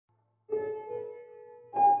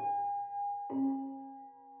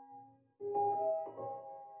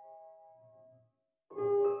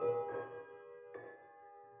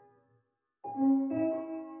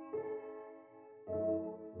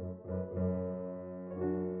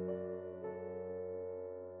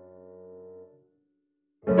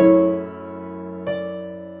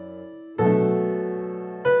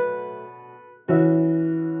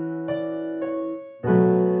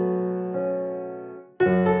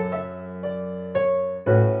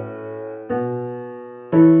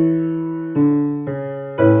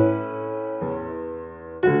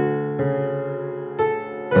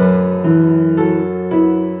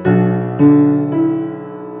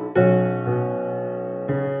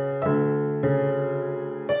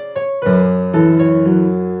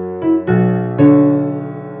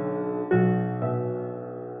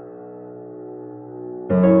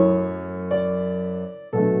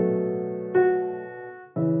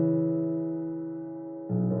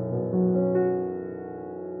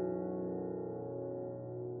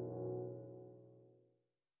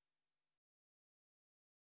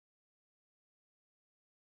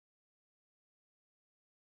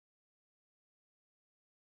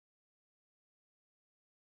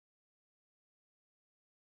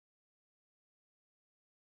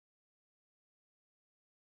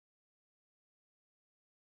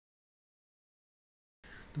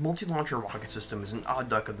The multi-launcher rocket system is an odd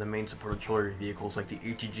duck of the main support artillery vehicles like the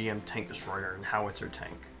ATGM tank destroyer and howitzer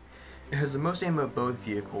tank. It has the most ammo of both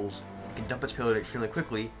vehicles, it can dump its payload extremely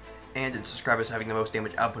quickly, and it's described as having the most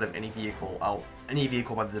damage output of any vehicle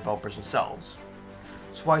by the developers themselves.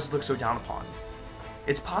 So why does it look so down upon?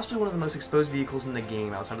 It's possibly one of the most exposed vehicles in the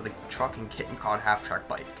game outside of the truck and kit and cod half-track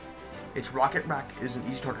bike. Its rocket rack is an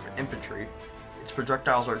easy target for infantry, its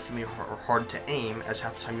projectiles are extremely hard to aim as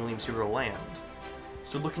half the time you'll even see where to land.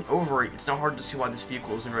 So looking over it, it's not hard to see why this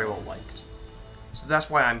vehicle isn't very well liked. So that's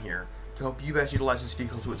why I'm here, to help you best utilize this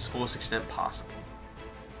vehicle to its fullest extent possible.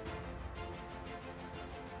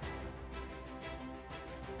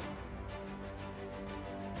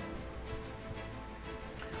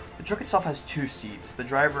 The truck itself has two seats, the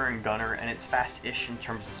driver and gunner, and it's fast-ish in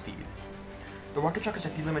terms of speed. The rocket truck has a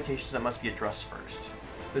few limitations that must be addressed first.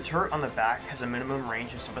 The turret on the back has a minimum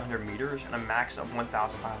range of 700 meters and a max of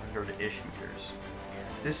 1,500-ish meters.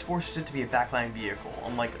 This forces it to be a backline vehicle,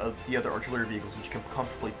 unlike the other artillery vehicles which can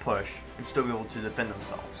comfortably push and still be able to defend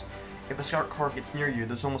themselves. If a scout car gets near you,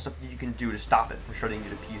 there's almost nothing you can do to stop it from shredding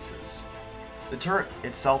you to pieces. The turret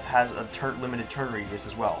itself has a limited turn radius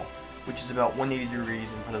as well, which is about 180 degrees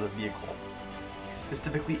in front of the vehicle. This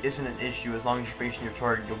typically isn't an issue as long as you're facing your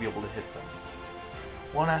target, you'll be able to hit them.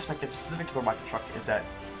 One aspect that's specific to the rocket truck is that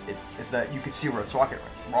you can see where its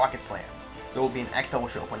rockets land. There will be an X that will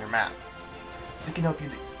show up on your map.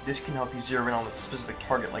 This can help you zero in on a specific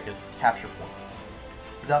target like a capture point.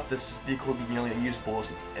 Without this vehicle would be nearly unusable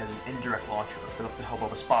as an indirect launcher without the help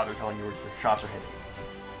of a spotter telling you where your shots are hitting.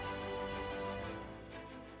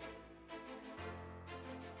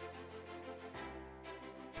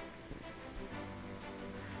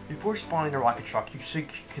 Before spawning a rocket truck, you should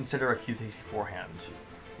consider a few things beforehand.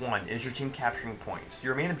 1. Is your team capturing points?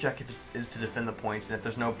 Your main objective is to defend the points, and if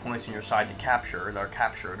there's no points on your side to capture that are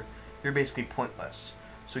captured, you're basically pointless.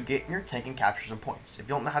 So get in your tank and capture some points. If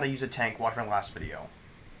you don't know how to use a tank, watch my last video.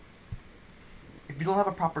 If you don't have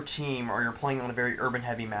a proper team or you're playing on a very urban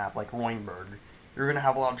heavy map like Roinberg, you're going to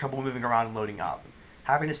have a lot of trouble moving around and loading up.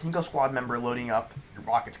 Having a single squad member loading up your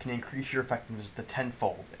rockets can increase your effectiveness to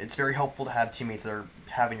tenfold. It's very helpful to have teammates that are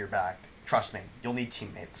having your back. Trust me, you'll need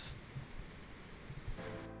teammates.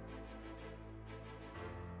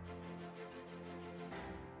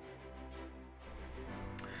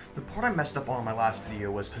 The part I messed up on in my last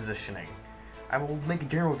video was positioning. I will make a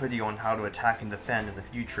general video on how to attack and defend in the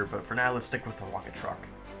future, but for now let's stick with the rocket truck.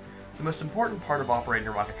 The most important part of operating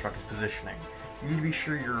a rocket truck is positioning. You need to be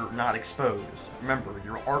sure you're not exposed. Remember,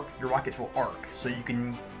 your rockets will arc, so you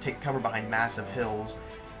can take cover behind massive hills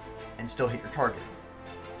and still hit your target.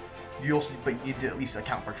 But you need to at least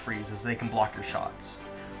account for trees, as they can block your shots.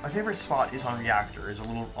 My favorite spot is on Reactor.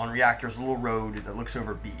 Reactor is a little road that looks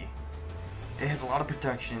over B. It has a lot of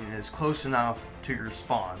protection and is close enough to your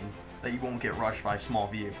spawn that you won't get rushed by small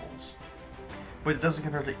vehicles. But it doesn't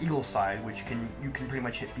compare to Eagle Side, which you can pretty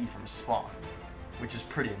much hit B from spawn, which is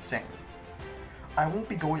pretty insane. I won't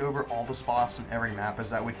be going over all the spots on every map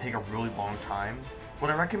as that would take a really long time.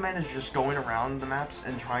 What I recommend is just going around the maps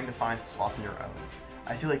and trying to find spots on your own.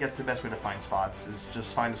 I feel like that's the best way to find spots, is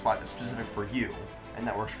just find a spot that's specific for you, and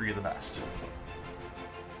that works for you the best.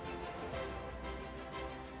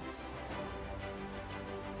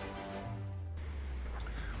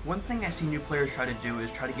 One thing I see new players try to do is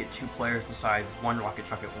try to get two players inside one rocket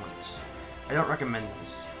truck at once. I don't recommend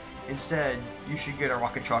this. Instead, you should get a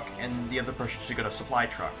rocket truck and the other person should get a supply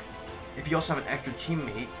truck. If you also have an extra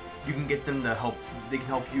teammate, you can get them to help. They can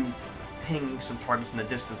help you ping some targets in the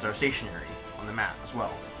distance that are stationary on the map as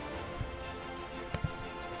well.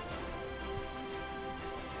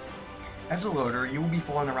 As a loader, you will be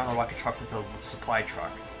following around a rocket truck with a supply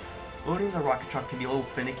truck. Loading the rocket truck can be a little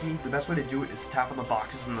finicky. The best way to do it is to tap on the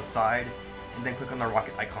boxes on the side and then click on the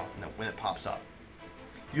rocket icon when it pops up.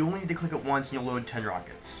 You only need to click it once and you'll load 10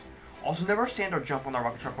 rockets. Also, never stand or jump on the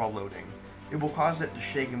rocket truck while loading. It will cause it to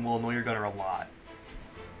shake and will annoy your gunner a lot.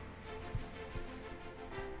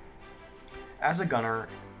 As a gunner,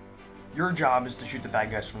 your job is to shoot the bad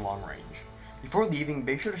guys from long range. Before leaving,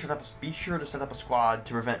 be sure to set up a squad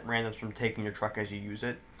to prevent randoms from taking your truck as you use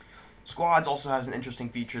it. Squads also has an interesting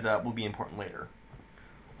feature that will be important later.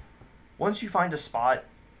 Once you find a spot,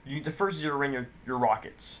 you need to first zero in your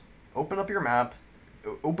rockets. Opening up your map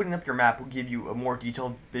will give you a more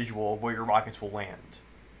detailed visual of where your rockets will land.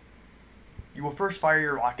 You will first fire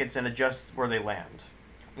your rockets and adjust where they land.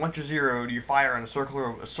 Once you're zeroed, you fire in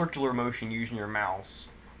a circular motion using your mouse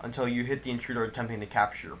until you hit the intruder attempting to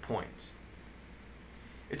capture your point.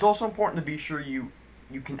 It's also important to be sure you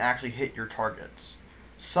can actually hit your targets.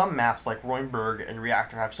 Some maps like Roinberg and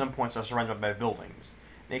Reactor have some points that are surrounded by buildings,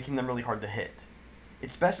 making them really hard to hit.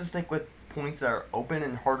 It's best to stick with points that are open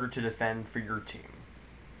and harder to defend for your team.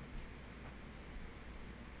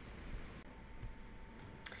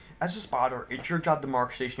 As a spotter, it's your job to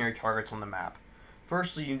mark stationary targets on the map.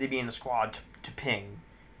 Firstly, you need to be in a squad to ping.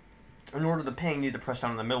 In order to ping, you need to press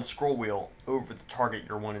down on the middle scroll wheel over the target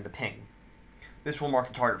you're wanting to ping. This will mark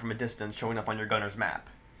the target from a distance, showing up on your gunner's map.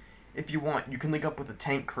 If you want, you can link up with a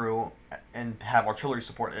tank crew and have artillery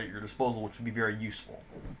support at your disposal, which would be very useful.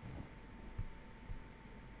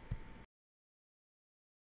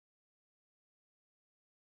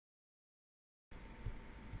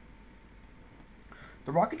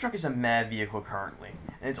 The rocket truck is a meh vehicle currently,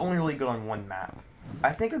 and it's only really good on one map.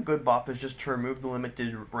 I think a good buff is just to remove the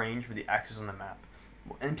limited range for the axes on the map.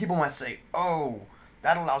 And people might say, oh,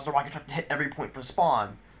 that allows the rocket truck to hit every point for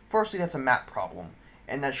spawn. Firstly, that's a map problem,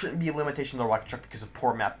 and that shouldn't be a limitation of the rocket truck because of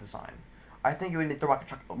poor map design. I think it would make the rocket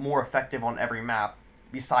truck more effective on every map,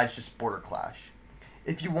 besides just Border Clash.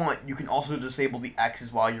 If you want, you can also disable the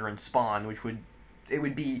axes while you're in spawn, which I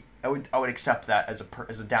would accept that as a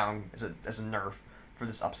nerf for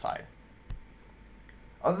this upside.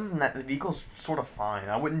 Other than that, the vehicle's sort of fine.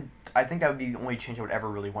 I think that would be the only change I would ever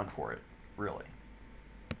really want for it, really.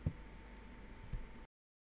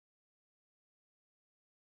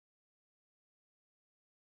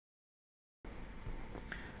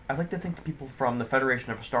 I'd like to thank the people from the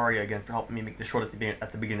Federation of Astaria again for helping me make this short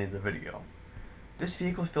at the beginning of the video. This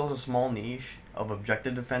vehicle fills a small niche of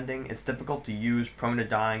objective defending. It's difficult to use, prone to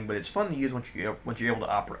dying, but it's fun to use once you're able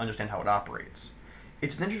to understand how it operates.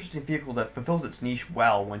 It's an interesting vehicle that fulfills its niche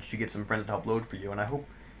well once you get some friends to help load for you, and I hope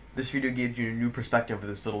this video gives you a new perspective of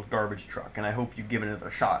this little garbage truck, and I hope you give it another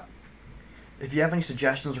shot. If you have any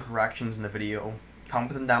suggestions or corrections in the video,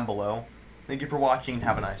 comment them down below. Thank you for watching, and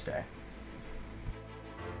have a nice day.